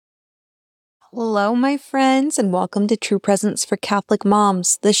Hello, my friends, and welcome to True Presence for Catholic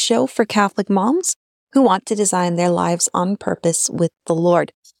Moms, the show for Catholic moms who want to design their lives on purpose with the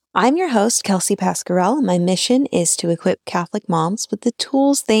Lord. I'm your host, Kelsey Pascarell, and my mission is to equip Catholic moms with the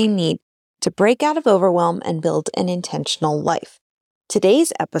tools they need to break out of overwhelm and build an intentional life.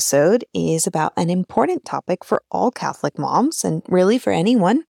 Today's episode is about an important topic for all Catholic moms, and really for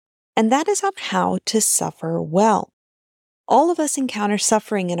anyone, and that is on how to suffer well. All of us encounter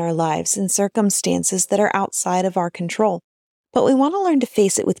suffering in our lives and circumstances that are outside of our control, but we want to learn to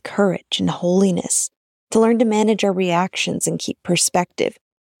face it with courage and holiness, to learn to manage our reactions and keep perspective.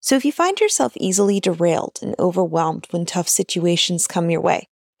 So if you find yourself easily derailed and overwhelmed when tough situations come your way,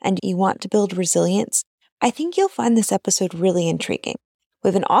 and you want to build resilience, I think you'll find this episode really intriguing. We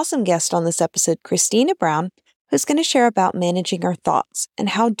have an awesome guest on this episode, Christina Brown, who's going to share about managing our thoughts and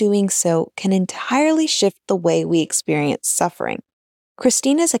how doing so can entirely shift the way we experience suffering.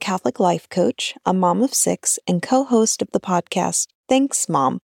 Christina is a Catholic life coach, a mom of 6, and co-host of the podcast Thanks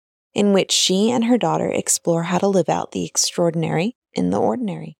Mom, in which she and her daughter explore how to live out the extraordinary in the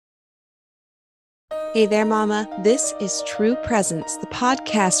ordinary. Hey there, Mama. This is True Presence, the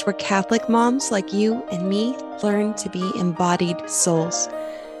podcast where Catholic moms like you and me learn to be embodied souls.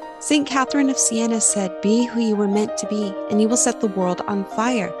 St. Catherine of Siena said, "Be who you were meant to be, and you will set the world on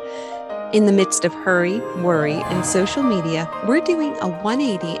fire." In the midst of hurry, worry, and social media, we're doing a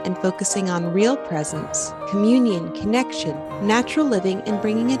 180 and focusing on real presence, communion, connection, natural living, and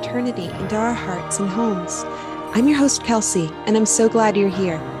bringing eternity into our hearts and homes. I'm your host, Kelsey, and I'm so glad you're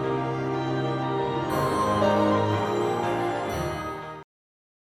here.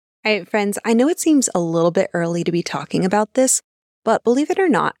 All right, friends, I know it seems a little bit early to be talking about this, but believe it or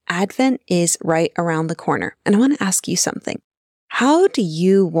not, Advent is right around the corner. And I want to ask you something. How do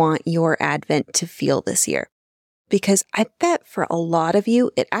you want your Advent to feel this year? Because I bet for a lot of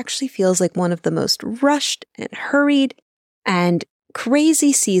you, it actually feels like one of the most rushed and hurried and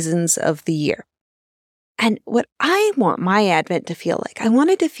crazy seasons of the year. And what I want my Advent to feel like, I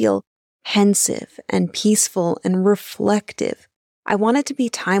want it to feel pensive and peaceful and reflective. I want it to be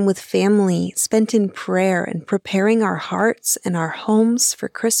time with family, spent in prayer and preparing our hearts and our homes for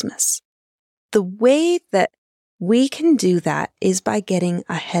Christmas. The way that we can do that is by getting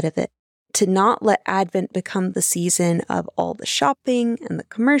ahead of it, to not let Advent become the season of all the shopping and the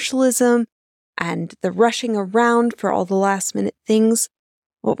commercialism and the rushing around for all the last minute things.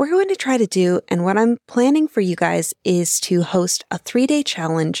 What we're going to try to do, and what I'm planning for you guys, is to host a 3-day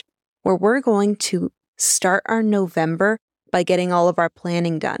challenge where we're going to start our November by getting all of our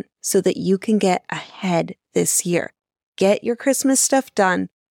planning done so that you can get ahead this year. Get your Christmas stuff done.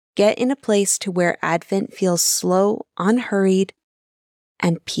 Get in a place to where Advent feels slow, unhurried,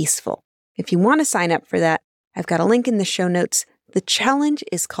 and peaceful. If you want to sign up for that, I've got a link in the show notes. The challenge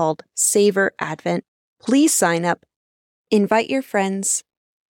is called Savor Advent. Please sign up. Invite your friends.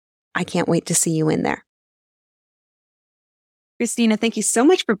 I can't wait to see you in there. Christina, thank you so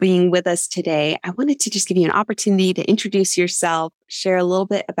much for being with us today. I wanted to just give you an opportunity to introduce yourself, share a little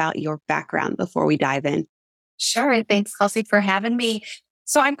bit about your background before we dive in. Sure. Thanks, Kelsey, for having me.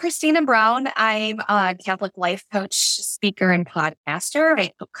 So I'm Christina Brown. I'm a Catholic life coach, speaker, and podcaster.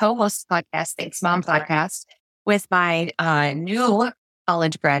 I co-host the podcast, Thanks Mom podcast, with my new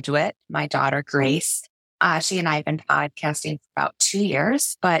college graduate, my daughter, Grace. She and I have been podcasting for about 2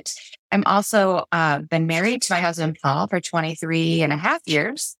 years, but I'm also been married to my husband, Paul, for 23 and a half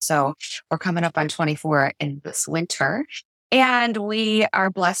years. So we're coming up on 24 in this winter. And we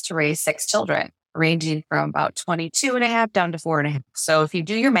are blessed to raise 6 children, ranging from about 22 and a half down to 4.5. So if you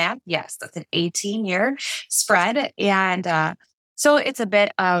do your math, yes, that's an 18-year spread. And so it's a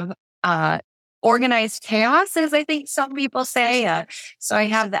bit of organized chaos, as I think some people say. So I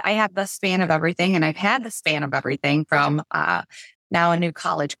have the span of everything, and I've had the span of everything from now a new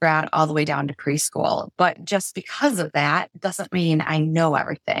college grad all the way down to preschool. But just because of that doesn't mean I know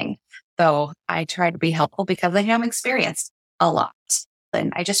everything. Though I try to be helpful because I am experienced a lot.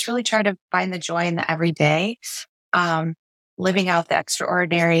 And I just really try to find the joy in the everyday. Living out the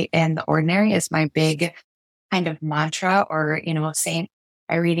extraordinary and the ordinary is my big kind of mantra, or, Saint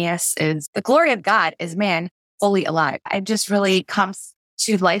Irenaeus is the glory of God is man fully alive. I just really comes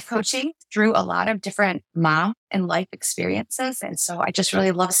to life coaching through a lot of different mom and life experiences. And so I just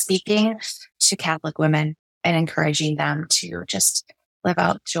really love speaking to Catholic women and encouraging them to just live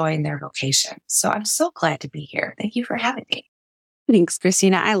out joy in their vocation. So I'm so glad to be here. Thank you for having me. Thanks,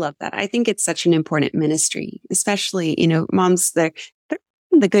 Christina. I love that. I think it's such an important ministry, especially, moms, they're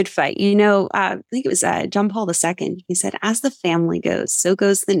the good fight. I think it was John Paul II. He said, as the family goes, so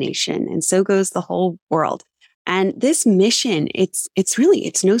goes the nation, and so goes the whole world. And this mission, it's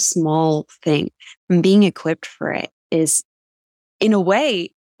no small thing. And being equipped for it is, in a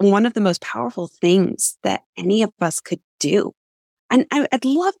way, one of the most powerful things that any of us could do. And I'd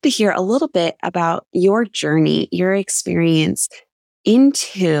love to hear a little bit about your journey, your experience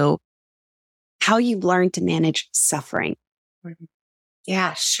into how you've learned to manage suffering.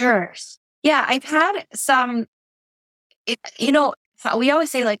 Yeah, sure. Yeah, I've had some, we always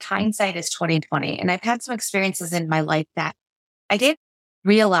say like hindsight is 2020. And I've had some experiences in my life that I didn't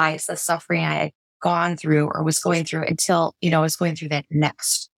realize the suffering I had gone through or was going through until, I was going through that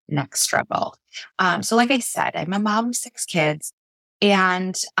next struggle. So like I said, I'm a mom of 6 kids,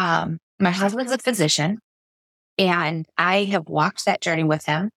 and my husband's a physician, and I have walked that journey with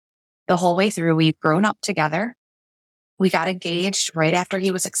him the whole way through. We've grown up together. We got engaged right after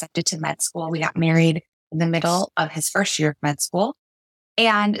he was accepted to med school. We got married in the middle of his first year of med school.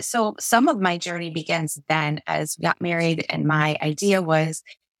 And so some of my journey begins then as we got married. And my idea was,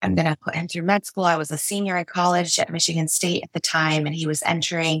 I'm going to put him through med school. I was a senior in college at Michigan State at the time, and he was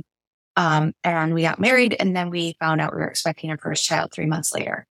entering. And we got married, and then we found out we were expecting our first child 3 months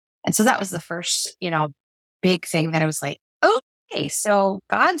later. And so that was the first, big thing that I was like, okay, so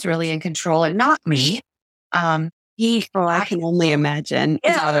God's really in control and not me. I can only imagine.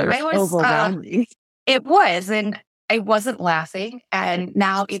 Yeah, It was overwhelming. It was, and I wasn't laughing. And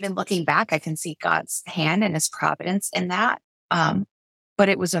now, even looking back, I can see God's hand and his providence in that. But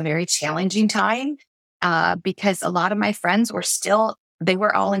it was a very challenging time because a lot of my friends they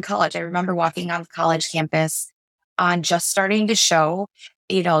were all in college. I remember walking on the college campus on just starting to show,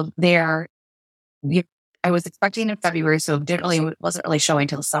 I was expecting in February, so wasn't really showing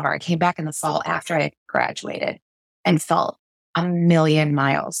till the summer. I came back in the fall after I graduated and felt a million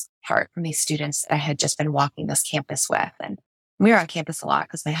miles apart from these students that I had just been walking this campus with. And we were on campus a lot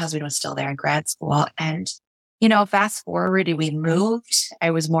because my husband was still there in grad school. And, fast forward, we moved.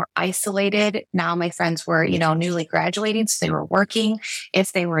 I was more isolated. Now my friends were, newly graduating. So they were working.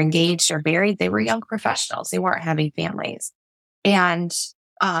 If they were engaged or married, they were young professionals. They weren't having families. And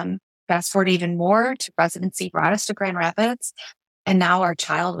fast forward even more to residency brought us to Grand Rapids. And now our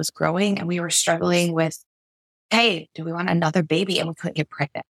child was growing, and we were struggling with, hey, do we want another baby? And we couldn't get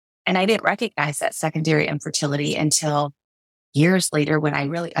pregnant. And I didn't recognize that secondary infertility until years later when I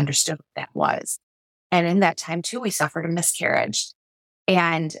really understood what that was. And in that time too, we suffered a miscarriage,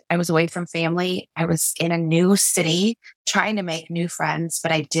 and I was away from family. I was in a new city trying to make new friends,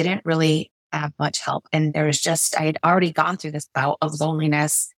 but I didn't really have much help. And I had already gone through this bout of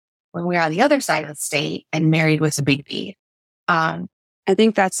loneliness when we were on the other side of the state and married with a baby. I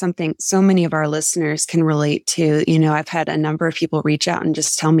think that's something so many of our listeners can relate to. I've had a number of people reach out and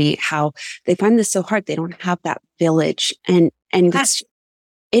just tell me how they find this so hard. They don't have that village. And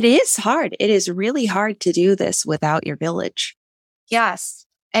it is hard. It is really hard to do this without your village. Yes.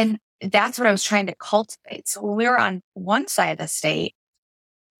 And that's what I was trying to cultivate. So when we were on one side of the state,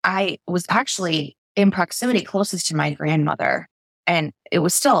 I was actually in proximity closest to my grandmother. And it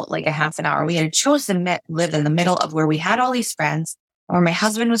was still like a half an hour. We had chosen to live in the middle of where we had all these friends, where my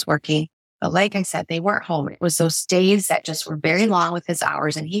husband was working. But like I said, they weren't home. It was those days that just were very long with his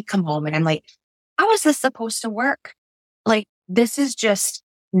hours. And he'd come home and I'm like, how is this supposed to work? Like, this is just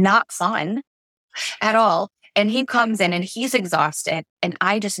not fun at all. And he comes in and he's exhausted and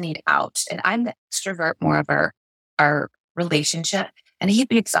I just need out. And I'm the extrovert more of our relationship. And he'd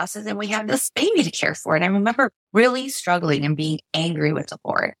be exhausted and we have this baby to care for. And I remember really struggling and being angry with the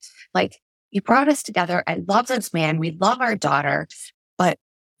Lord. Like, you brought us together. I love this man. We love our daughter, but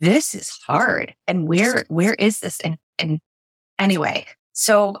this is hard. And where is this? And anyway,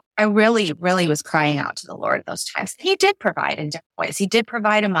 so I really, really was crying out to the Lord those times. He did provide in different ways. He did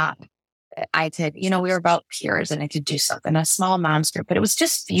provide a mom. I could, we were about peers and I could do something, a small mom's group, but it was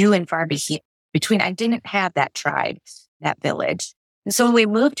just few and far between. I didn't have that tribe, that village. And so we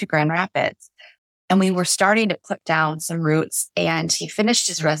moved to Grand Rapids and we were starting to put down some roots, and he finished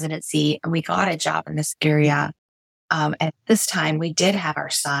his residency and we got a job in this area. At this time, we did have our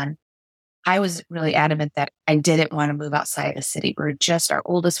son. I was really adamant that I didn't want to move outside the city. Our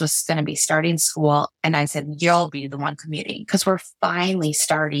oldest was going to be starting school. And I said, you'll be the one commuting because we're finally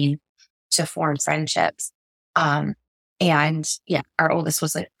starting to form friendships. And yeah, our oldest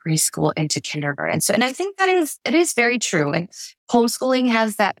was like preschool into kindergarten. So, and I think it is very true. And homeschooling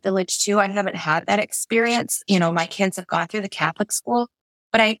has that village too. I haven't had that experience. My kids have gone through the Catholic school,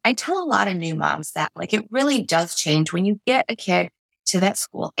 but I tell a lot of new moms that like, it really does change when you get a kid to that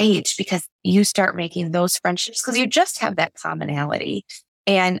school age, because you start making those friendships because you just have that commonality.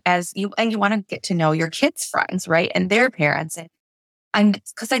 And you want to get to know your kids' friends, right? And their parents. And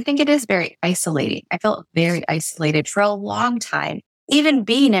because I think it is very isolating. I felt very isolated for a long time, even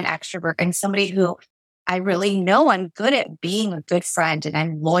being an extrovert and somebody who I really know I'm good at being a good friend and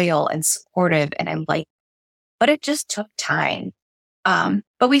I'm loyal and supportive and I'm like, but it just took time.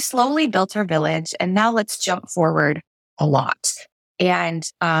 But we slowly built our village, and now let's jump forward a lot. And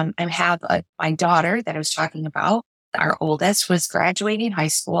I have my daughter that I was talking about. Our oldest was graduating high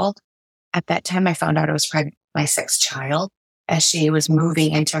school. At that time, I found out I was pregnant with my sixth child as she was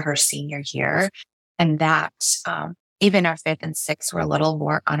moving into her senior year. And that even our fifth and sixth were a little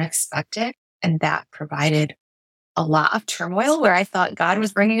more unexpected. And that provided a lot of turmoil where I thought God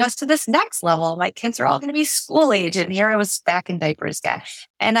was bringing us to this next level. My kids are all going to be school age. And here I was back in diapers again.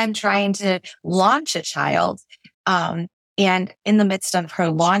 And I'm trying to launch a child. And in the midst of her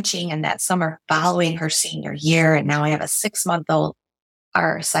launching and that summer following her senior year, and now I have a 6-month-old,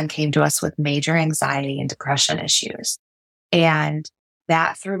 our son came to us with major anxiety and depression issues. And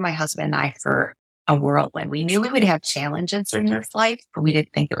that threw my husband and I for a whirlwind. We knew we would have challenges in this life, but we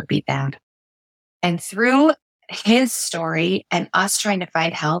didn't think it would be bad. And through his story and us trying to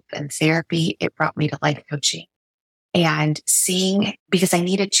find help and therapy, it brought me to life coaching and seeing, because I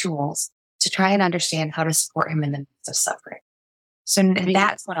needed tools to try and understand how to support him in the midst of suffering. So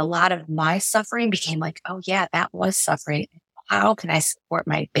that's when a lot of my suffering became like, oh yeah, that was suffering. How can I support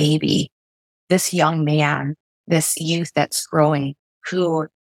my baby, this young man, this youth that's growing, who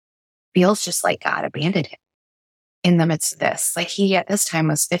feels just like God abandoned him in the midst of this? Like he at this time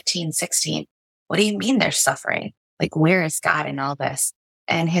was 15, 16. What do you mean there's suffering? Like, where is God in all this?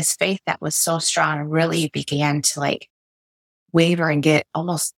 And his faith that was so strong really began to like waver and get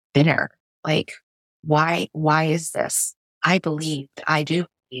almost bitter. Like, why is this? I believed. I do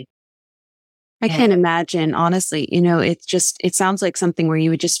believe. I can't imagine, honestly, it sounds like something where you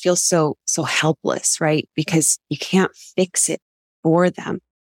would just feel so helpless, right? Because you can't fix it for them.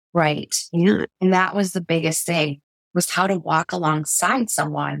 Right. Yeah. And that was the biggest thing, was how to walk alongside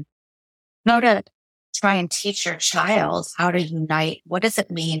someone. No, to try and teach your child how to unite. What does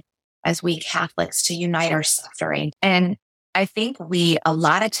it mean as we Catholics to unite our suffering? And I think a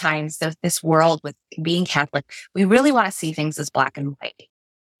lot of times, this world with being Catholic, we really want to see things as black and white.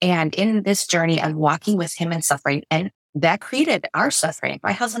 And in this journey of walking with him in suffering, and that created our suffering.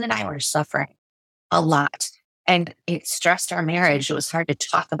 My husband and I were suffering a lot, and it stressed our marriage. It was hard to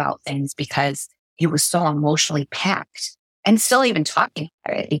talk about things because it was so emotionally packed, and still even talking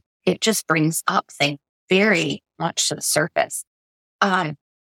about it, it just brings up things very much to the surface.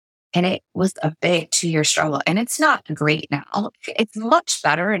 And it was a big 2-year struggle, and it's not great now. It's much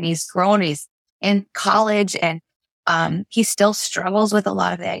better, and he's grown. He's in college, and he still struggles with a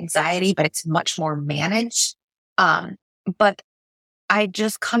lot of the anxiety, but it's much more managed. But I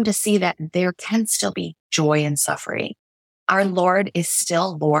just come to see that there can still be joy in suffering. Our Lord is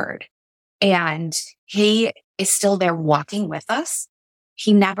still Lord, and he is still there walking with us.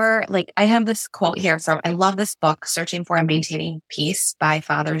 He never, I have this quote here. So I love this book, Searching for and Maintaining Peace by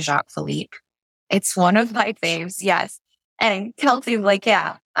Father Jacques Philippe. It's one of my faves. Yes. And Kelsey's like,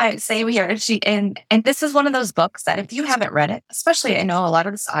 yeah, same here. And this is one of those books that if you haven't read it, especially I know a lot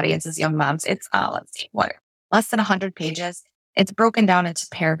of this audience is young moms, it's, less than 100 pages. It's broken down into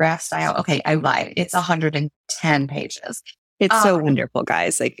paragraph style. Okay, I lied. It's 110 pages. It's so wonderful,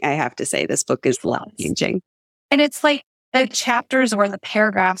 guys. I have to say, this book is life-changing. And it's like the chapters or the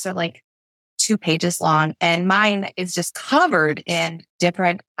paragraphs are 2 pages long, and mine is just covered in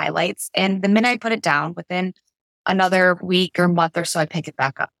different highlights. And the minute I put it down, within another week or month or so, I pick it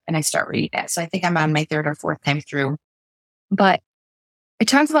back up and I start reading it. So I think I'm on my 3rd or 4th time through. But it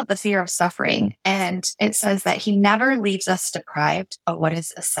talks about the fear of suffering, and it says that he never leaves us deprived of what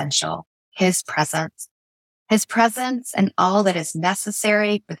is essential, his presence. His presence and all that is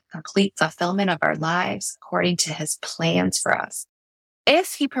necessary for the complete fulfillment of our lives according to his plans for us.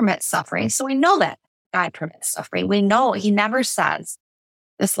 If he permits suffering, so we know that God permits suffering. We know he never says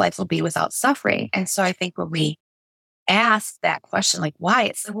this life will be without suffering. And so I think when we ask that question, why?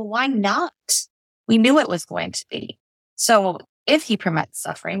 It's well, why not? We knew it was going to be. So if he permits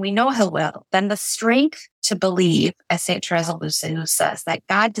suffering, we know he will. Then the strength to believe, as St. Teresa of Lisieux says, that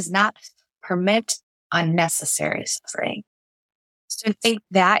God does not permit unnecessary suffering. So I think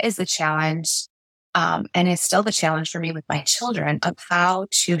that is the challenge, and it's still the challenge for me with my children, of how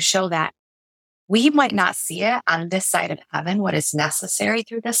to show that we might not see it on this side of heaven, what is necessary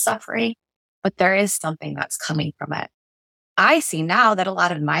through this suffering, but there is something that's coming from it. I see now that a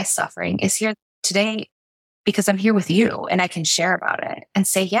lot of my suffering is here today because I'm here with you and I can share about it and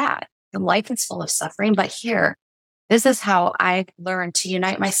say, yeah, the life is full of suffering, but here, this is how I learned to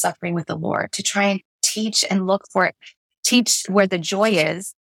unite my suffering with the Lord, to try and teach and look for it teach where the joy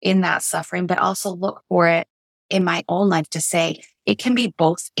is in that suffering, but also look for it in my own life to say it can be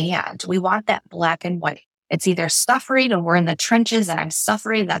both and. We want that black and white. It's either suffering and we're in the trenches and I'm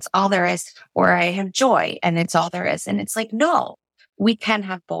suffering, that's all there is, or I have joy and it's all there is. And it's like, no, we can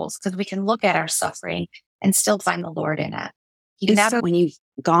have both because we can look at our suffering and still find the Lord in it. When you've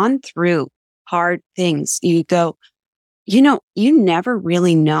gone through hard things, you go, you never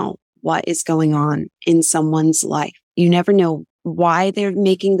really know what is going on in someone's life. You never know why they're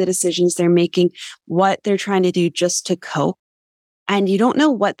making the decisions they're making, what they're trying to do just to cope. And you don't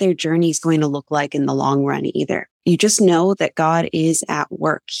know what their journey is going to look like in the long run either. You just know that God is at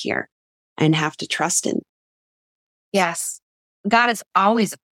work here and have to trust Him. Yes. God is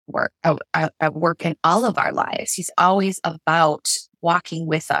always at work in all of our lives. He's always about walking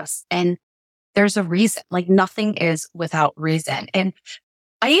with us. And there's a reason, like nothing is without reason. And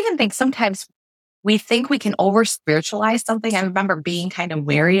I even think sometimes we think we can over spiritualize something. I remember being kind of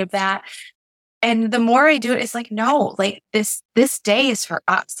wary of that. And the more I do it, it's like, no, like this day is for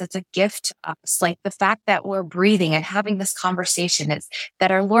us. It's a gift to us. Like the fact that we're breathing and having this conversation is that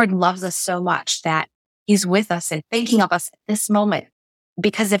our Lord loves us so much that He's with us and thinking of us at this moment.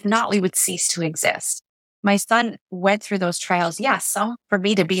 Because if not, we would cease to exist. My son went through those trials. Yes, some for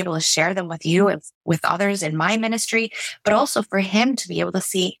me to be able to share them with you and with others in my ministry, but also for him to be able to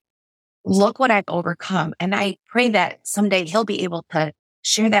see, look what I've overcome. And I pray that someday he'll be able to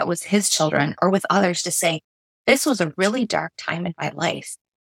share that with his children or with others to say, this was a really dark time in my life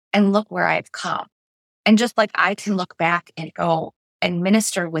and look where I've come. And just like I can look back and go and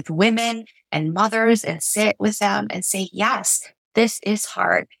minister with women and mothers and sit with them and say, yes, this is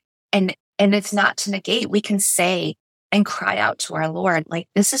hard. And it's not to negate. We can say and cry out to our Lord, like,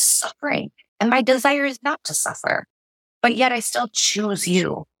 this is suffering. And my desire is not to suffer, but yet I still choose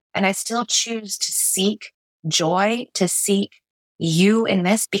you. And I still choose to seek joy, to seek you in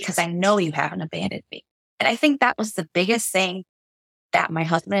this because I know you haven't abandoned me. And I think that was the biggest thing that my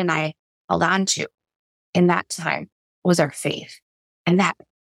husband and I held on to in that time was our faith. And that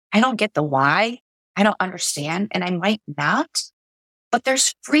I don't get the why, I don't understand, and I might not, but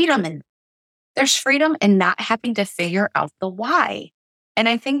there's freedom in not having to figure out the why. And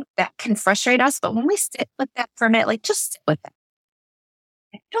I think that can frustrate us, but when we sit with that for a minute, like just sit with it.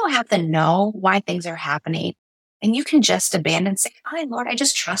 You don't have to know why things are happening. And you can just abandon and say, hi, Lord, I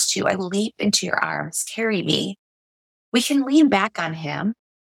just trust you. I leap into your arms, carry me. We can lean back on Him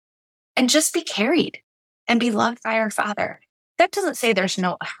and just be carried and be loved by our Father. That doesn't say there's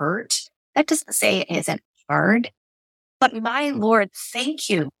no hurt. That doesn't say it isn't hard. But my Lord, thank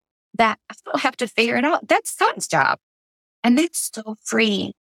you that I don't have to figure it out. That's God's job. And that's so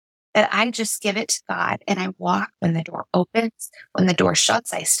freeing that I just give it to God and I walk when the door opens. When the door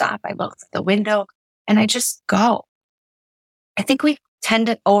shuts, I stop, I look through the window and I just go. I think we tend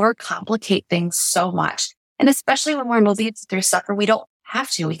to overcomplicate things so much. And especially when we're moving through suffering, we don't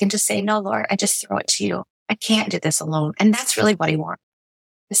have to. We can just say, no, Lord, I just throw it to you. I can't do this alone. And that's really what He wants.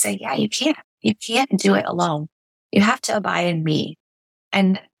 To say, yeah, you can't. You can't do it alone. You have to abide in me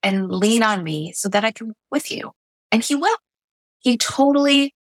and lean on me so that I can work with you. And He will. He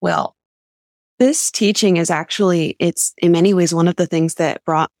totally will. This teaching is actually, it's in many ways one of the things that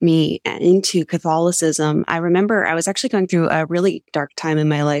brought me into Catholicism. I remember I was actually going through a really dark time in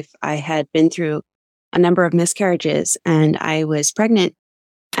my life. I had been through a number of miscarriages and I was pregnant,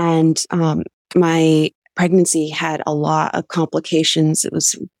 and my pregnancy had a lot of complications. It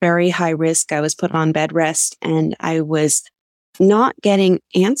was very high risk. I was put on bed rest and I was not getting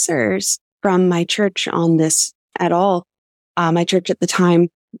answers from my church on this at all. My church at the time.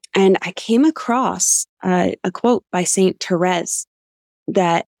 And I came across a quote by Saint Therese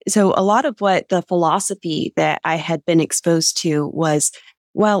so a lot of what the philosophy that I had been exposed to was,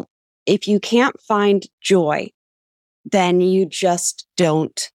 well, if you can't find joy, then you just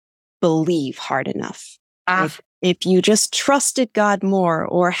don't believe hard enough. If you just trusted God more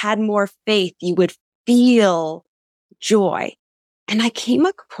or had more faith, you would feel joy. And I came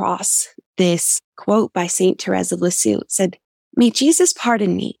across this quote by Saint Therese of Lisieux. It said, "May Jesus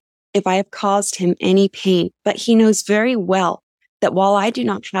pardon me if I have caused him any pain, but he knows very well that while I do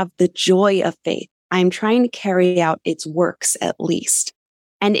not have the joy of faith, I am trying to carry out its works at least."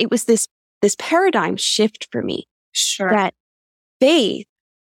 And it was this paradigm shift for me. Sure. That faith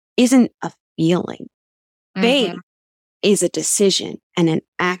isn't a feeling. Faith is a decision and an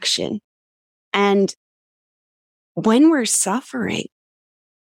action. And when we're suffering,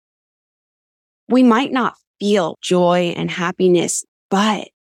 we might not feel joy and happiness, but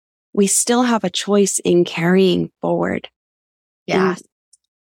we still have a choice in carrying forward. Yeah.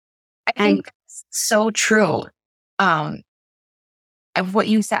 I think that's so true. of what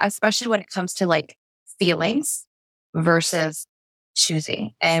you said, especially when it comes to like feelings versus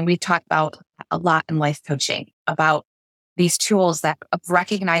choosing. And we talked about a lot in life coaching about these tools that of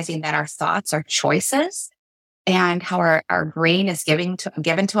recognizing that our thoughts are choices and how our brain is given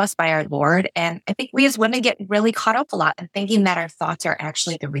to us by our Lord. And I think we as women get really caught up a lot in thinking that our thoughts are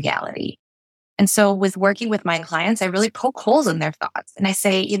actually the reality. And so with working with my clients, I really poke holes in their thoughts. And I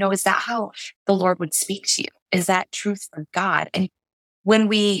say, is that how the Lord would speak to you? Is that truth from God? And when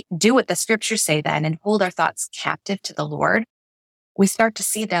we do what the scriptures say then and hold our thoughts captive to the Lord, we start to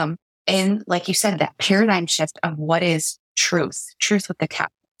see them in, like you said, that paradigm shift of what is truth with the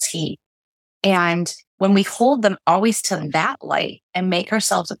capital T. And when we hold them always to that light and make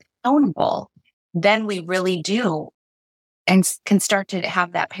ourselves accountable, then we really do and can start to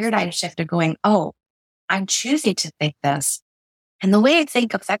have that paradigm shift of going, oh, I'm choosing to think this. And the way I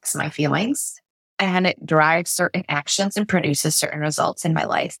think affects my feelings and it drives certain actions and produces certain results in my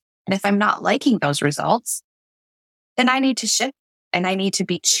life. And if I'm not liking those results, then I need to shift and I need to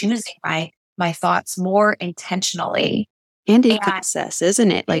be choosing my thoughts more intentionally. And in process,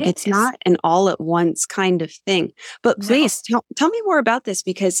 isn't it? Like it's not an all at once kind of thing. But please tell me more about this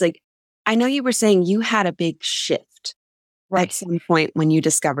because like, I know you were saying you had a big shift at some point when you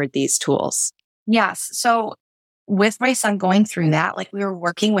discovered these tools. Yes. So with my son going through that, like we were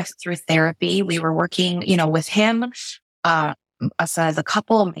working through therapy, we were working, with him, us as a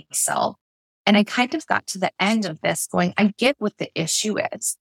couple, myself. And I kind of got to the end of this going, I get what the issue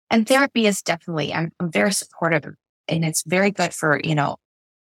is. And therapy is definitely, I'm very supportive and it's very good for,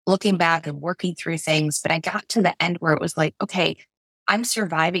 looking back and working through things. But I got to the end where it was like, okay, I'm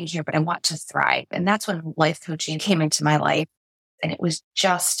surviving here, but I want to thrive. And that's when life coaching came into my life. And it was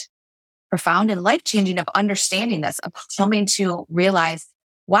just profound and life-changing of understanding this, of coming to realize,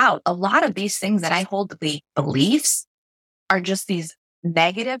 wow, a lot of these things that I hold to be beliefs are just these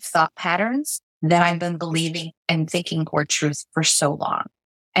negative thought patterns that I've been believing and thinking were truth for so long.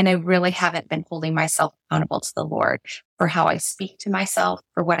 And I really haven't been holding myself accountable to the Lord for how I speak to myself,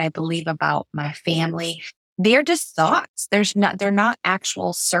 for what I believe about my family. They're just thoughts. They're not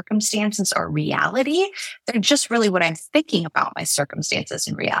actual circumstances or reality. They're just really what I'm thinking about my circumstances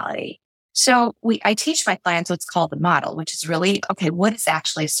and reality. So I teach my clients what's called the model, which is really, okay, what is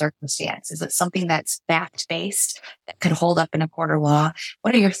actually a circumstance? Is it something that's fact-based that could hold up in a court of law?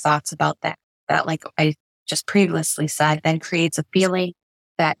 What are your thoughts about that? That, like I just previously said, then creates a feeling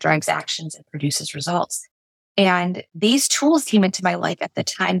that drives actions and produces results. And these tools came into my life at the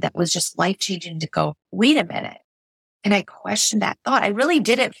time that was just life-changing to go, wait a minute. And I questioned that thought. I really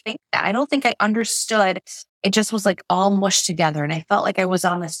didn't think that. I don't think I understood. It just was like all mushed together. And I felt like I was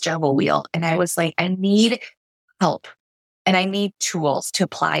on this juggle wheel. And I was like, I need help and I need tools to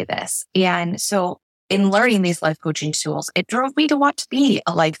apply this. And so in learning these life coaching tools, it drove me to want to be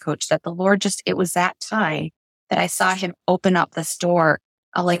a life coach, that the Lord it was that time that I saw him open up this door.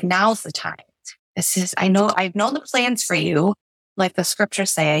 Like, now's the time. I've known the plans for you, like the scriptures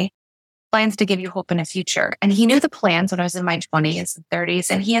say, plans to give you hope in a future. And he knew the plans when I was in my 20s and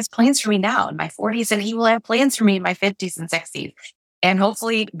 30s, and he has plans for me now in my 40s, and he will have plans for me in my 50s and 60s, and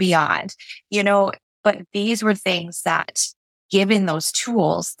hopefully beyond, but these were things that, given those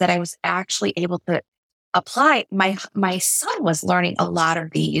tools, that I was actually able to apply. My son was learning a lot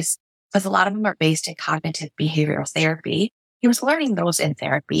of these because a lot of them are based in cognitive behavioral therapy. He was learning those in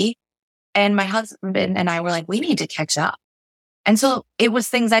therapy. And my husband and I were like, we need to catch up. And so it was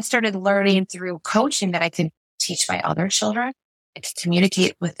things I started learning through coaching that I could teach my other children. I could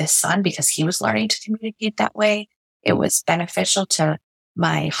communicate with this son because he was learning to communicate that way. It was beneficial to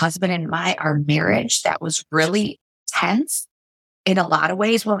my husband and our marriage that was really tense in a lot of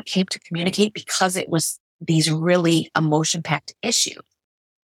ways when it came to communicate, because it was these really emotion-packed issues.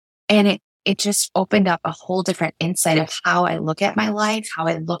 And it just opened up a whole different insight of how I look at my life, how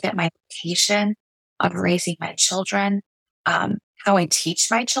I look at my vocation of raising my children, how I teach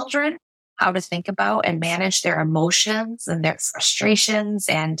my children how to think about and manage their emotions and their frustrations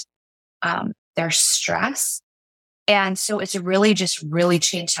and their stress. And so it's really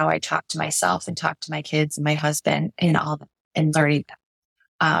changed how I talk to myself and talk to my kids and my husband and all that, and learning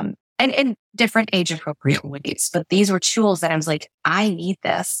them. And in different age appropriate ways. But these were tools that I was like, I need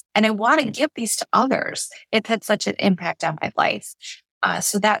this. And I want to give these to others. It had such an impact on my life.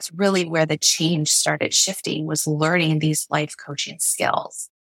 So that's really where the change started shifting, was learning these life coaching skills.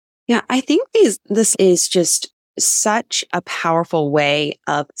 Yeah, I think this is just such a powerful way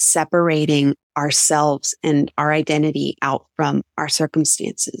of separating ourselves and our identity out from our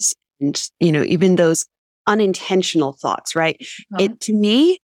circumstances. And, even those unintentional thoughts, right? Uh-huh. To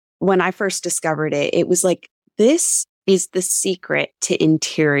me, when I first discovered it, it was like this is the secret to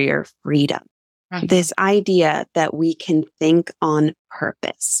interior freedom. This idea that we can think on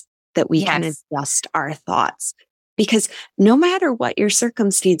purpose, that we can adjust our thoughts. Because no matter what your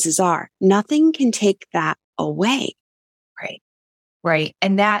circumstances are, nothing can take that away. Right. Right.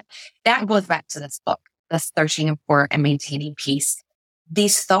 And that goes back to this book, this Searching for and Maintaining Peace.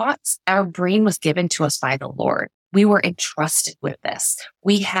 These thoughts, our brain was given to us by the Lord. We were entrusted with this.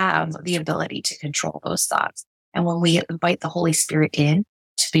 We have the ability to control those thoughts. And when we invite the Holy Spirit in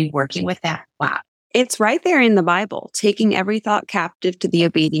to be working with that, wow. It's right there in the Bible, taking every thought captive to the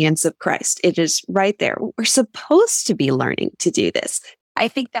obedience of Christ. It is right there. We're supposed to be learning to do this. I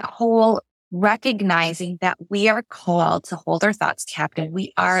think that whole recognizing that we are called to hold our thoughts captive.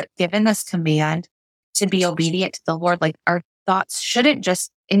 We are given this command to be obedient to the Lord. Like our thoughts shouldn't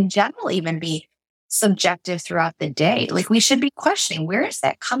just in general even be subjective throughout the day. Like we should be questioning, where is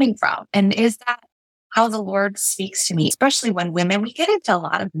that coming from? And is that how the Lord speaks to me? Especially when women, we get into a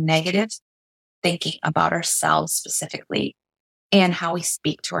lot of negative thinking about ourselves specifically and how we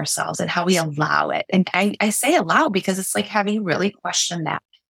speak to ourselves and how we allow it. And I say allow because it's like having really questioned that.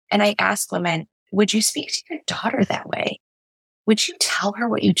 And I ask women, would you speak to your daughter that way? Would you tell her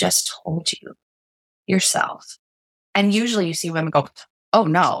what you just told you yourself? And usually you see women go, oh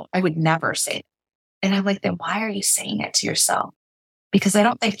no, I would never say that. And I'm like, then why are you saying it to yourself? Because I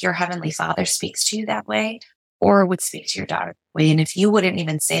don't think your Heavenly Father speaks to you that way or would speak to your daughter that way. And if you wouldn't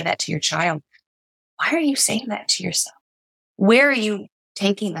even say that to your child, why are you saying that to yourself? Where are you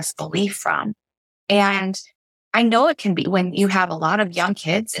taking this belief from? And I know it can be when you have a lot of young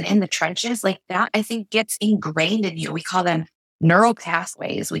kids and in the trenches like that, I think gets ingrained in you. We call them neural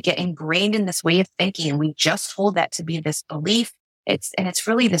pathways. We get ingrained in this way of thinking and we just hold that to be this belief. It's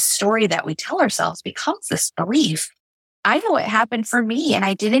really the story that we tell ourselves becomes this belief. I know it happened for me and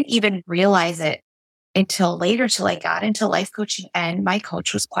I didn't even realize it until later, till I got into life coaching and my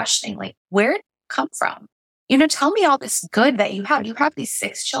coach was questioning, like, where did it come from? Tell me all this good that you have. You have these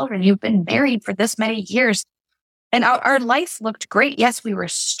 6 children. You've been married for this many years. And our life looked great. Yes, we were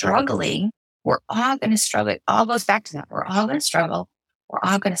struggling. We're all going to struggle. It all goes back to that. We're all going to struggle. We're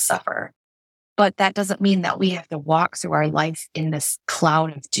all going to suffer. But that doesn't mean that we have to walk through our life in this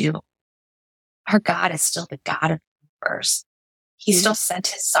cloud of doom. Our God is still the God of the universe. He still sent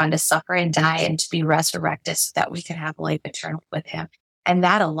his son to suffer and die and to be resurrected so that we can have life eternal with him. And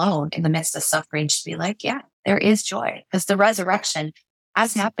that alone in the midst of suffering should be like, yeah, there is joy because the resurrection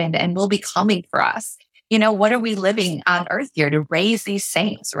has happened and will be coming for us. What are we living on earth here to raise these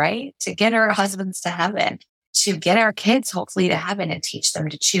saints, right? To get our husbands to heaven, to get our kids hopefully to heaven and teach them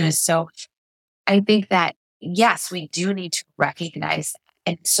to choose. So I think that, yes, we do need to recognize that.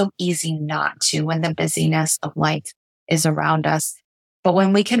 And it's so easy not to when the busyness of life is around us. But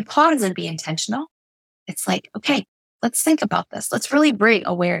when we can pause and be intentional, it's like, okay, let's think about this. Let's really bring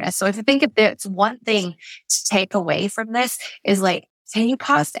awareness. So if you think if there's one thing to take away from this is like, can you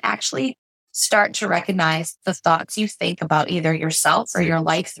pause to actually start to recognize the thoughts you think about either yourself or your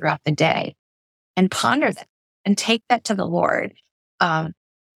life throughout the day and ponder that and take that to the Lord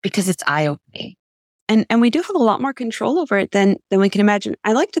because it's eye-opening. And we do have a lot more control over it than we can imagine.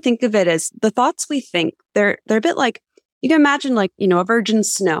 I like to think of it as the thoughts we think. They're a bit like, you can imagine like, a virgin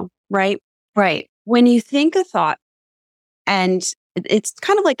snow, right? Right. When you think a thought and it's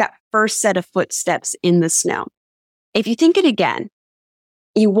kind of like that first set of footsteps in the snow. If you think it again,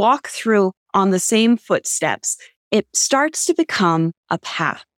 you walk through on the same footsteps, it starts to become a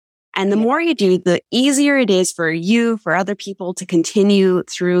path. And the more you do, the easier it is for you, for other people to continue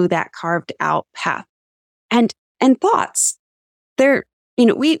through that carved out path. And thoughts,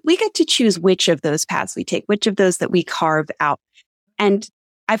 we get to choose which of those paths we take, which of those that we carve out. And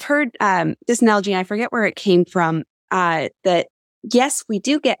I've heard this analogy, and I forget where it came from, that yes, we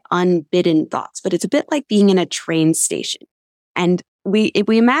do get unbidden thoughts, but it's a bit like being in a train station. And if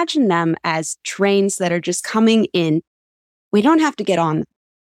we imagine them as trains that are just coming in, we don't have to get on them.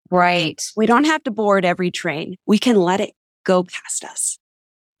 Right. We don't have to board every train. We can let it go past us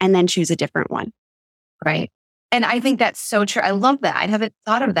and then choose a different one. Right. And I think that's so true. I love that. I haven't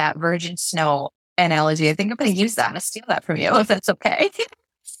thought of that virgin snow analogy. I think I'm going to use that. I'm going to steal that from you if that's okay.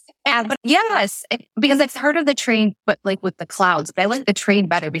 But yes, because I've heard of the train, but like with the clouds, but I like the train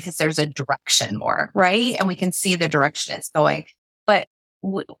better because there's a direction more, right? And we can see the direction it's going. But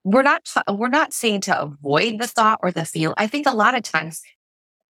we're not saying to avoid the thought or the feel. I think a lot of times,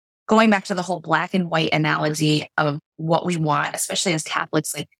 going back to the whole black and white analogy of what we want, especially as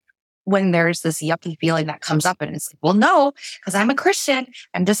Catholics, like when there's this yucky feeling that comes up and it's like, well, no, because I'm a Christian,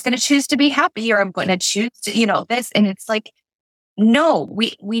 I'm just going to choose to be happy or I'm going to choose to, this. And it's like, no,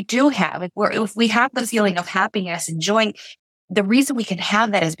 we do have, if we have the feeling of happiness, enjoying, the reason we can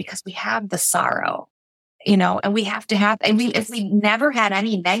have that is because we have the sorrow, and we have to have, if we never had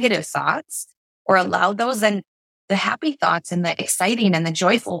any negative thoughts or allowed those, then the happy thoughts and the exciting and the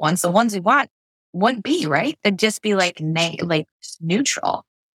joyful ones, the ones we want, wouldn't be, right? They'd just be like neutral.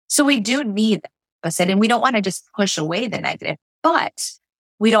 So we do need that opposite, and we don't want to just push away the negative, but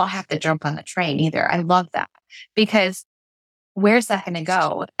we don't have to jump on the train either. I love that, because where's that going to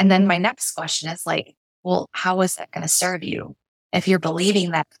go? And then my next question is like, well, how is that going to serve you? If you're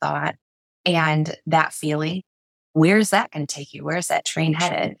believing that thought and that feeling, where's that going to take you? Where's that train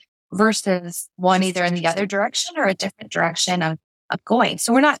headed? Versus one either in the other direction or a different direction of going.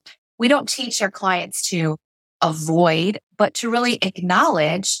 So we don't teach our clients to avoid, but to really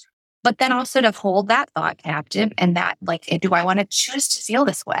acknowledge, but then also to hold that thought captive, and that, like, do I want to choose to feel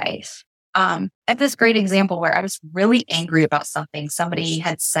this way? I have this great example where I was really angry about something somebody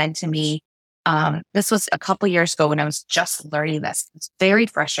had said to me. This was a couple years ago when I was just learning this. I was very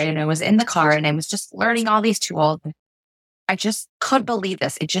frustrated. I was in the car and I was just learning all these tools. I just couldn't believe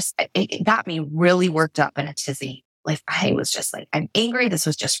this. It got me really worked up in a tizzy. Like, I was just like, I'm angry. This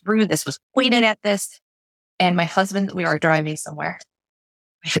was just rude. This was pointed at this. And my husband, we were driving somewhere.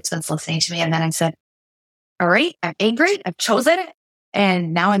 My husband's listening to me. And then I said, all right, I'm angry. I've chosen it.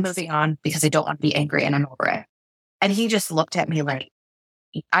 And now I'm moving on because I don't want to be angry and I'm over it. And he just looked at me like,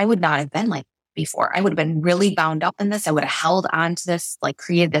 I would not have been like before. I would have been really bound up in this. I would have held on to this, like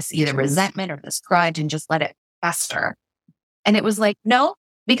created this either resentment or this grudge and just let it fester. And it was like, no,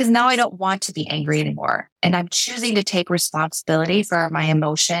 because now I don't want to be angry anymore. And I'm choosing to take responsibility for my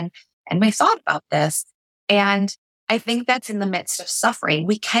emotion and my thought about this. And I think that's in the midst of suffering.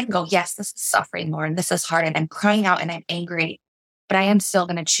 We can go, yes, this is suffering, Lord, and this is hard, and I'm crying out and I'm angry, but I am still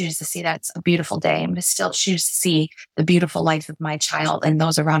going to choose to see that it's a beautiful day. I'm going to still choose to see the beautiful life of my child and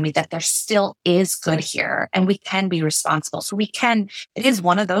those around me, that there still is good here and we can be responsible. So it is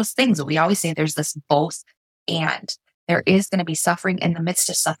one of those things that we always say there's this both and. There is going to be suffering. In the midst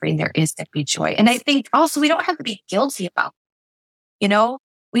of suffering, there is going to be joy. And I think also we don't have to be guilty about it.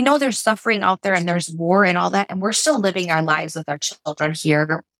 We know there's suffering out there and there's war and all that, and we're still living our lives with our children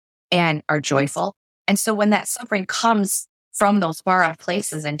here and are joyful. And so when that suffering comes from those far off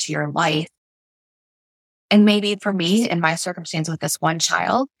places into your life, and maybe for me, in my circumstance with this one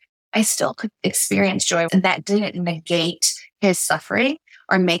child, I still could experience joy, and that didn't negate his suffering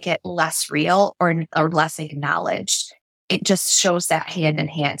or make it less real or less acknowledged. It just shows that hand in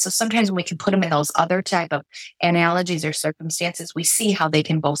hand. So sometimes when we can put them in those other type of analogies or circumstances, we see how they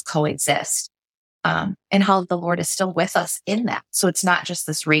can both coexist, and how the Lord is still with us in that. So it's not just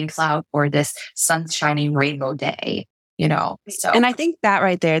this rain cloud or this sun shining rainbow day, So, and I think that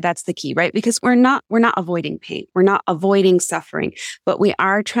right there, that's the key, right? Because we're not avoiding pain. We're not avoiding suffering, but we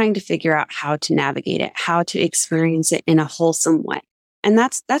are trying to figure out how to navigate it, how to experience it in a wholesome way. And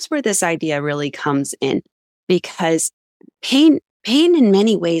that's where this idea really comes in, because pain in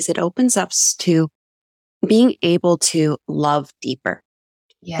many ways, it opens us to being able to love deeper.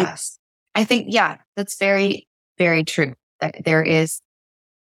 Yes. I think, that's very, very true. That there is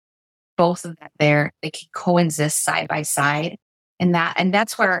both of that there. They can coexist side by side in that. And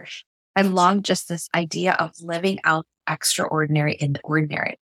that's where I love just this idea of living out extraordinary in the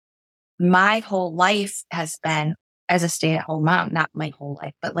ordinary. My whole life has been as a stay-at-home mom, not my whole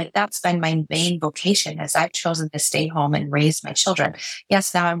life, but like that's been my main vocation, as I've chosen to stay home and raise my children.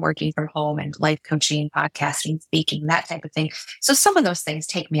 Yes, now I'm working from home and life coaching, podcasting, speaking, that type of thing. So some of those things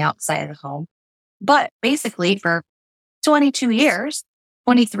take me outside of the home. But basically for 22 years,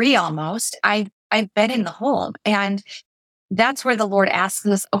 23 almost, I've been in the home. And that's where the Lord asks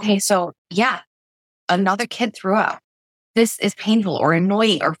us, okay, so another kid threw up. This is painful or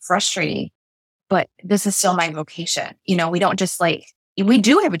annoying or frustrating, but this is still my vocation. We don't just we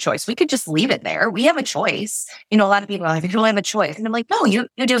do have a choice. We could just leave it there. We have a choice. A lot of people are like, you don't have a choice. And I'm like, no, you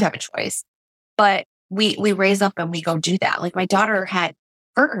do have a choice. But we raise up and we go do that. Like my daughter had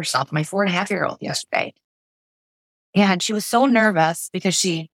hurt herself, my 4.5-year-old yesterday. And she was so nervous because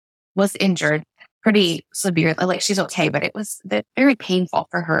she was injured pretty severely. Like she's okay, but it was very painful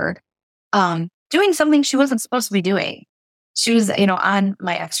for her. Doing something she wasn't supposed to be doing. She was, on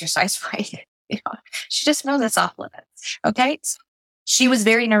my exercise bike. She just knows it's off limits. Okay. So she was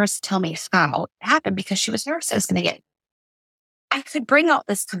very nervous to tell me how it happened because she was nervous I was going to get. I could bring out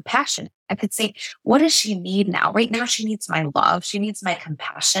this compassion. I could say, what does she need now? Right now, she needs my love. She needs my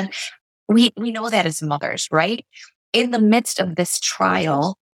compassion. We know that as mothers, right? In the midst of this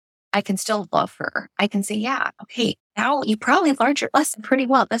trial, I can still love her. I can say, okay, now you probably learned your lesson pretty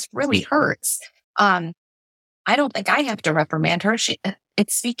well. This really hurts. I don't think I have to reprimand her.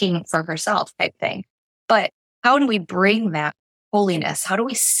 It's speaking for herself type thing. But how do we bring that holiness? How do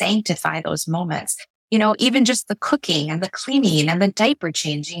we sanctify those moments? Even just the cooking and the cleaning and the diaper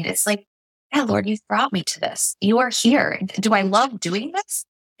changing. It's like, yeah, Lord, you've brought me to this. You are here. Do I love doing this?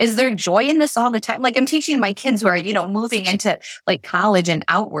 Is there joy in this all the time? Like I'm teaching my kids who are, moving into like college and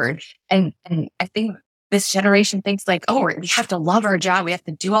outward. And I think this generation thinks like, oh, we have to love our job. We have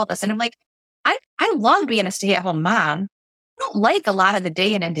to do all this. And I'm like, I love being a stay-at-home mom. I don't like a lot of the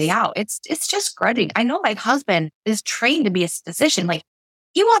day in and day out. It's just grudging. I know my husband is trained to be a physician. Like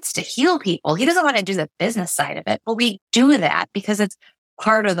he wants to heal people. He doesn't want to do the business side of it, but we do that because it's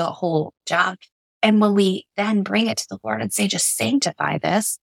part of the whole job. And when we then bring it to the Lord and say, just sanctify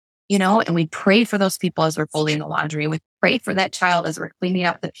this, and we pray for those people as we're folding the laundry. We pray for that child as we're cleaning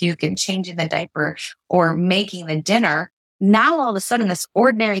up the puke and changing the diaper or making the dinner. Now, all of a sudden, this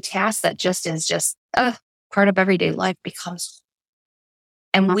ordinary task that just is part of everyday life becomes,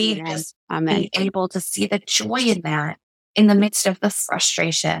 and we just be able to see the joy in that in the midst of the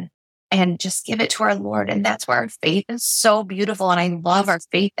frustration and just give it to our Lord. And that's where our faith is so beautiful. And I love our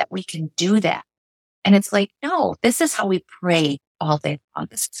faith that we can do that. And it's like, no, this is how we pray all day long.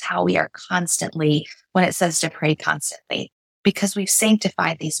 This is how we are constantly, when it says to pray constantly, because we've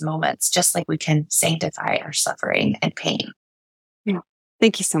sanctified these moments, just like we can sanctify our suffering and pain. Yeah.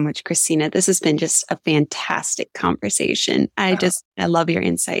 Thank you so much, Christina. This has been just a fantastic conversation. I love your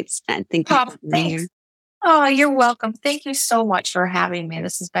insights. And thank you for being here. Oh, you're welcome. Thank you so much for having me.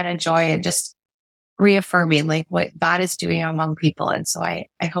 This has been a joy and just reaffirming like what God is doing among people. And so I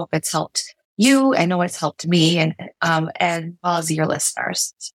hope it's helped you. I know it's helped me and well as your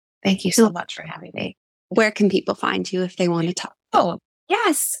listeners. Thank you so much for having me. Where can people find you if they want to talk? Oh,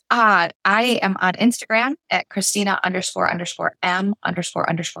 yes. I am on Instagram at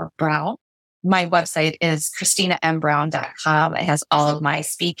Christina__M__Brown. My website is ChristinaMBrown.com. It has all of my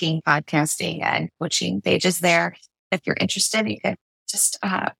speaking, podcasting, and coaching pages there. If you're interested, you can just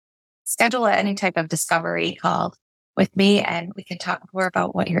schedule any type of discovery call with me and we can talk more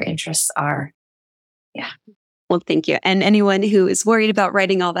about what your interests are. Yeah. Well, thank you. And anyone who is worried about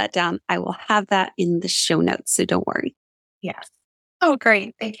writing all that down, I will have that in the show notes. So don't worry. Yes. Oh,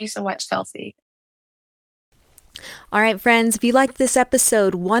 great. Thank you so much, Kelsey. All right, friends, if you liked this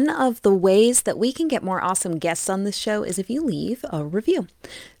episode, one of the ways that we can get more awesome guests on this show is if you leave a review.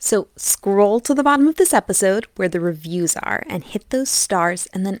 So scroll to the bottom of this episode where the reviews are and hit those stars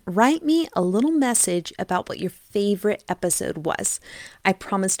and then write me a little message about what your favorite episode was. I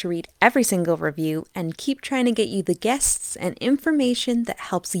promise to read every single review and keep trying to get you the guests and information that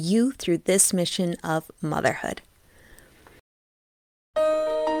helps you through this mission of motherhood.